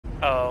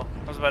Oh,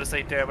 I was about to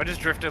say, damn, I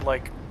just drifted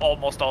like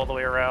almost all the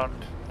way around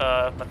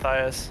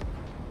Matthias.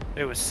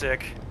 It was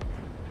sick.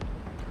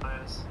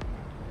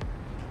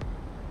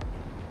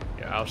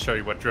 Yeah, I'll show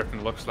you what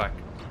drifting looks like.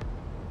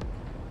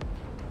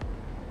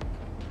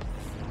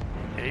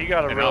 Yeah, you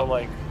got a real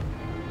like,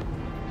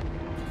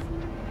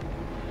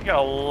 you got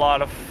a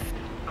lot of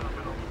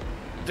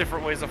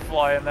different ways of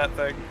flying that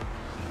thing.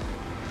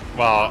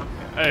 Well,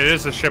 it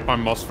is a ship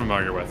I'm most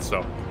familiar with,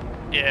 so.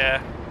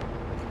 Yeah.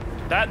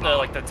 That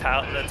and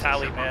the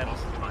tally man.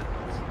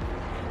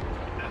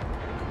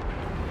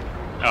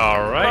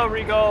 All right. Hello,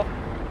 Regal.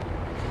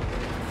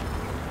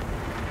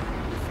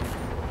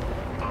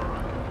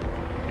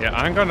 Yeah,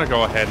 I'm gonna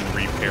go ahead and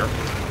repair.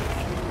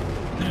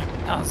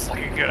 Sounds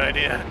like a good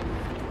idea.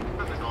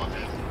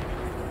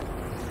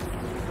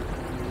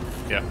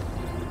 Yeah.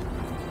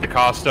 The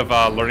cost of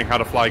learning how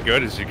to fly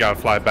good is you gotta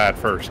fly bad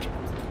first.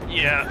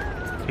 Yeah.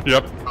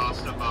 Yep.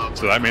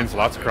 So that means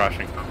lots of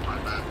crashing.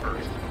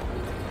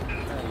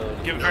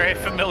 Get very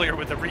familiar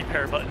with the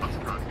repair button.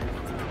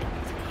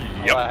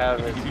 Yep. All I have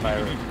is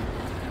my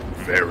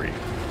Very.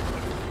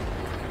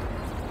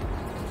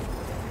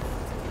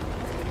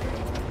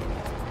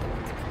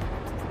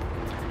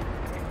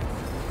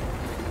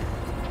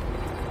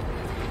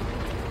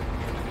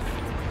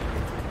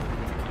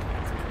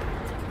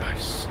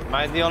 Nice. Am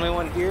I the only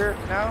one here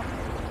now?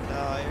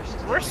 No,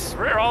 you're still.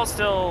 We're all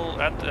still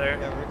out there.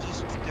 Yeah, we're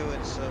just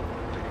doing some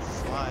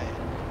flying.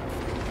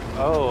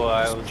 Oh,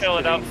 I Just was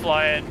chilling out, kidding.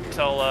 flying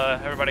until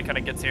everybody kind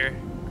of gets here.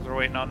 Cause we're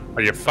waiting on.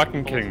 Are you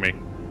fucking kidding me?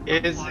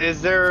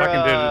 Is there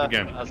Fucking did it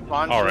again. a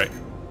spawn All ship? right.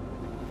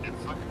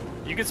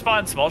 You can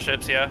spawn small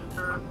ships, yeah.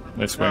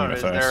 Nice No, wing,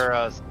 is Matthias. there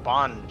a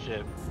spawn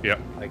ship? Yep.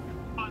 Like,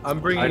 I'm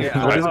bringing it.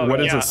 What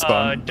is yeah, a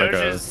spawn? Like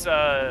a,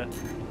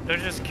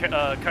 Doja's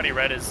Cuddy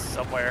Red is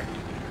somewhere.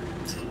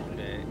 okay,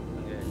 okay.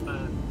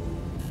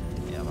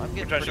 Yeah, I'm getting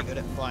Which I pretty should- good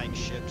at flying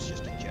ships,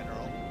 just in general.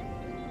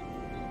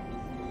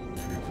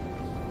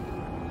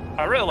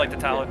 I really like the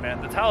Talon,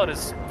 man. The Talon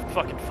is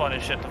fucking fun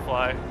as shit to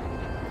fly.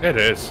 It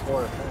is.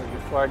 Before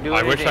I do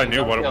I wish I anything, knew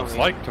don't what it kill was me.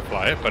 like to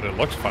fly it, but it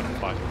looks fun to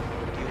fly. Do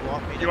you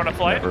want me to? You wanna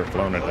fly it? never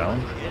flown it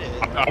down. It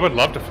is. I would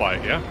love to fly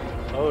it, yeah.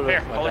 Oh, Here,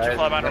 look, I'll let you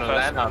my fly guy's mine real gonna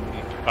fast.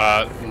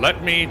 land on me.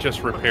 Let me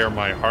just repair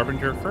my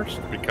Harbinger first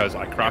because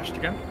I crashed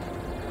again.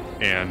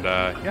 And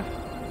yeah,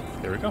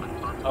 there we go.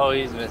 Oh,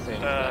 he's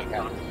missing.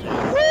 Uh,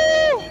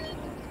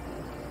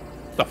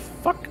 The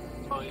fuck?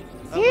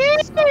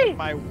 Oh,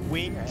 my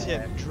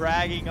wingtip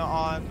dragging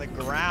on the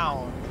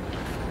ground.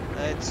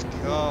 Let's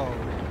go.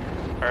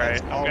 All right,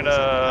 That's I'm always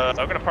gonna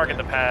a nice park at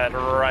the pad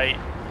right.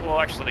 Well,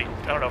 actually,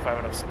 I don't know if I have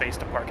enough space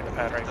to park at the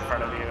pad right in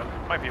front of you.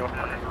 Might be able to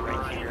park it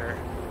right here.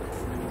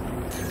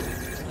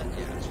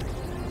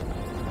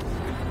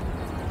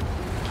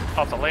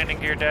 Pop the landing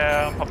gear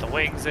down. Pop the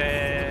wings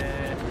in.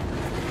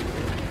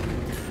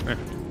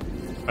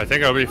 I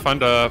think it'll be fun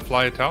to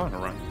fly a Talon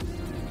around.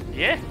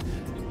 Yeah.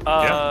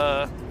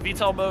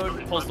 VTOL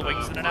mode pulls the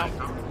wings in and out.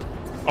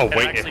 Oh It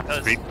wait, actually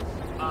does. speed.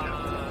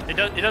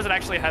 It doesn't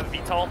actually have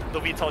VTOL. The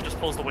VTOL just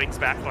pulls the wings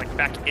back, like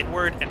back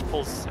inward, and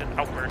pulls it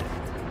outward.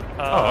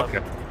 Oh,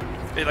 okay.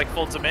 It like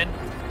folds them in.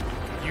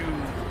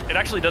 It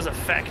actually does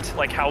affect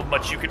like how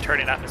much you can turn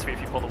in atmosphere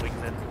if you pull the wings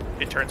in.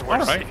 It turns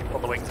worse Alright. if you pull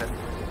the wings in.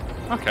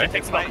 Okay. It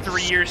takes about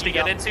 3 years to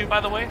get into,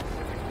 by the way.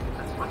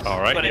 All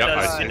right. But it Yep,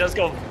 I does. see. It does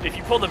go. If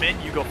you pull them in,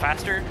 you go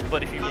faster.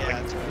 But if you Yeah,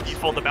 it's like, you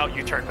fold them out,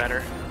 you turn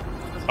better.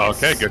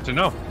 Okay, good to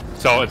know.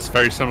 So it's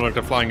very similar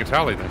to flying a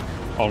Tally then,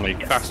 only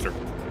Yes. faster.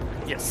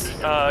 Yes. You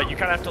kind of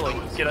have to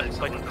like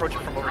like approach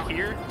it from over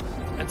here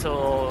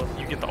until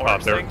you get the Oh,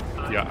 orange there. thing.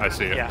 Yeah, I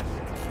see it. Yeah.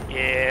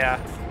 Yeah.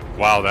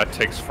 Wow, that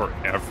takes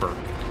forever.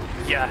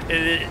 Yeah,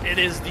 it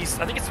is these.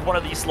 I think it's one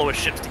of the slowest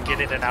ships to get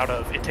in and out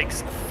of. It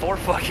takes for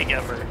fucking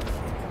ever.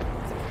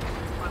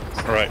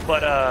 All right.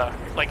 But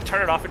like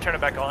turn it off and turn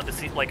it back on to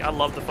see. Like I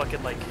love the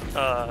fucking like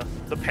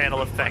the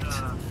panel effect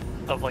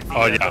of like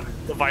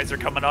the visor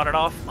coming on and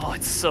off. Oh,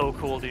 it's so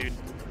cool, dude.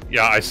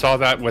 Yeah, I saw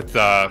that with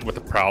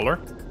the Prowler.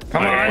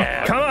 come on,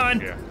 Yeah. come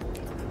on! Yeah.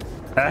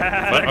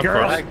 Ah, Of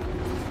girl!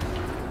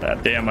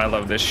 course. Damn, I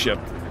love this ship.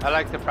 I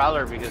like the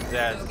Prowler because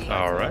that's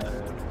All right.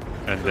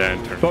 And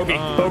then turn. Bogey, it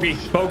on. bogey,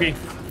 bogey.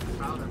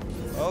 Bogey.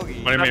 What do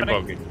you mean, Happening?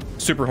 bogey?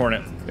 Super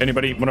Hornet.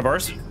 Anybody? One of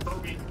ours?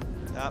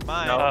 Not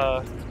mine.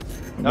 No.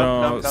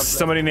 No, nope.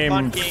 somebody named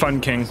Fun King.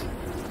 Fun King.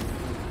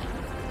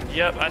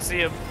 Yep, I see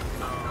him.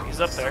 He's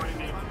up there.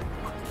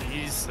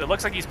 It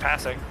looks like he's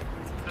passing.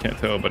 Can't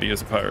tell, but he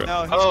is a pirate.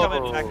 No, he's Oh.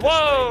 coming back.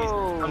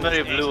 Whoa!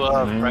 Somebody blew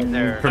up right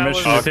there.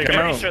 Permission I was to take him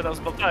very out. sure that was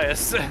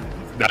Matthias.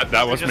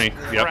 That was Just me.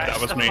 Yep, crashed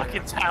that was the me.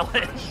 Fucking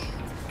Talon.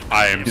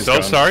 I am He's so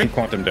gone. sorry. He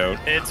quantumed out.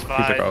 It's He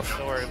fine. took off.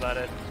 Don't worry about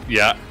it.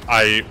 Yeah,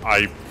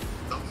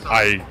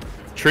 I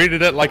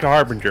treated it like a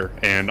Harbinger,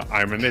 and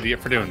I'm an idiot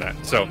for doing that.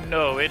 So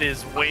No, it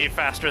is way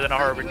faster than a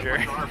Harbinger.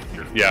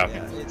 yeah.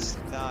 Yeah, it's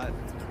not.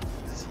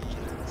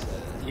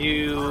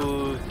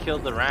 You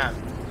killed the ram.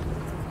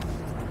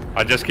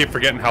 I just keep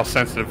forgetting how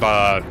sensitive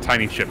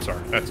tiny ships are.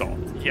 That's all.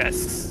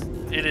 Yes,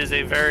 it is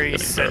a very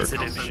Getting dark.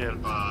 sensitive ship.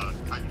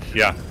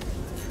 Yeah.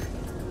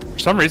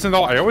 some reason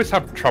though, I always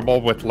have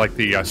trouble with like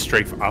the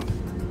strafe up.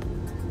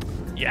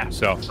 Yeah.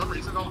 So.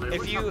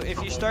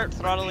 If you start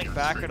throttling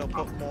back, it'll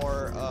put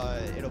more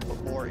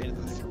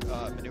into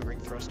the maneuvering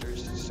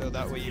thrusters, so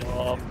that way you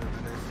don't.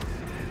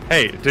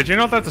 Hey, did you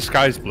know that the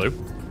sky is blue?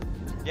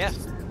 Yeah.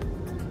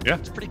 Yeah.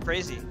 It's pretty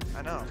crazy.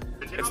 I know.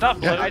 It's not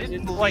blue. Yeah. I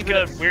didn't believe like it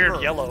a at weird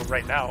first. yellow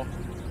right now.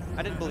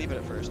 I didn't believe it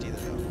at first either,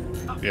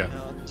 though. Yeah.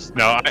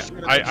 No, No, just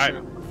gonna make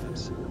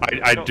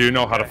sure. I do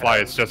know how to fly.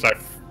 It's just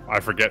I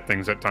forget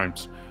things at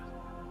times.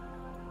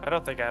 I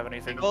don't think I have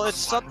anything. Well, it's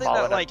something small that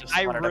enough like to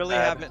I spawn in a really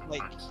pad.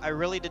 haven't I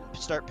really didn't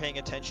start paying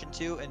attention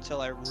to until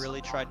I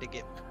really tried to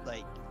get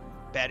like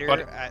better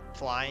Buddy. at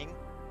flying.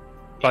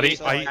 Buddy,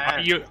 So, I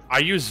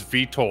use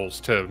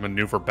VTOLs to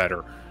maneuver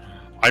better.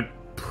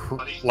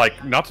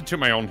 Like, not to toot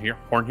my own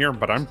horn here,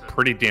 but I'm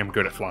pretty damn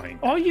good at flying.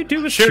 All you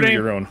do is Shooting. shoot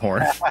your own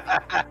horn.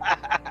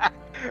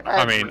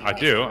 I mean, I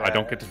do. I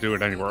don't get to do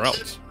it anywhere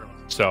else.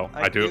 So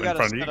I do it in gotta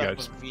front of you set up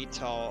guys. a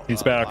VTOL,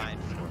 He's back. line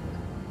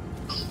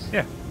for-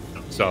 Yeah.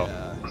 So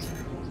Yeah.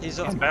 He's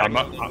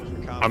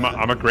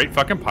I'm a great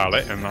fucking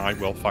pilot, and I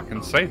will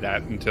fucking say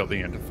that until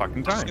the end of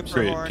fucking time.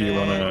 Sweet. Do you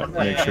want to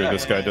make sure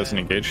this guy doesn't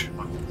engage?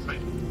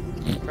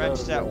 French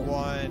Stat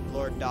 1,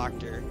 Lord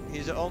Doctor.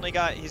 He's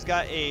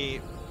got a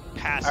Our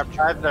passenger.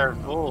 pads are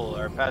full.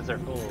 Our pads are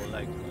full.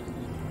 Like,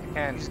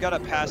 can He's got a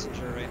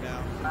passenger right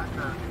now.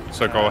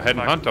 So go ahead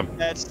and hunt them.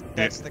 That's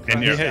the And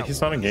French you're- Stat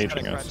he's not 1.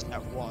 engaging got a us. French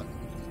Stat 1.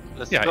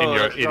 let's Yeah, go, in your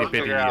let's go itty bitty,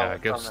 figure out what's on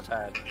ghost. the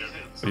pad.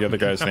 The other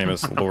guy's name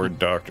is Lord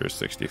Doctor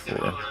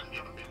 64.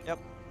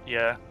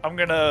 Yeah, I'm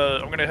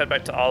gonna head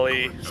back to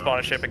Ollie, spawn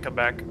a ship, and come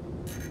back.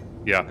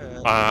 Yeah.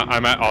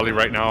 I'm at Ollie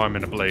right now. I'm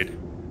in a blade.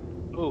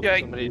 Ooh, Yeah,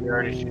 somebody's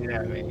already shooting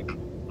at me.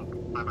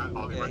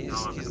 Yeah, he's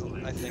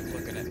I think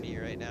looking at me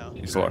right now.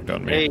 He's locked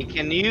on Hey, me.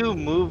 can you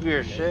move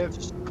your ship?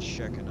 Just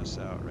checking us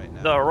out right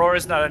now. The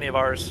Aurora's not any of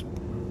ours.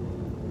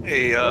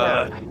 Hey,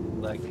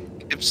 Like,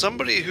 if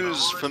somebody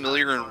who's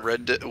familiar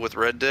with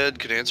Red Dead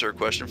could answer a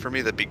question for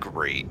me, that'd be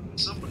great.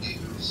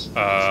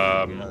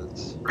 Are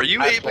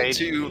you I able played-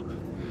 to?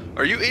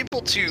 Are you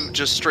able to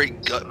just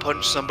straight gut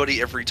punch somebody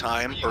every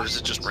time, or is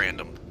it just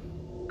random?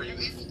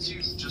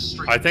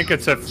 I think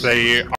it's if they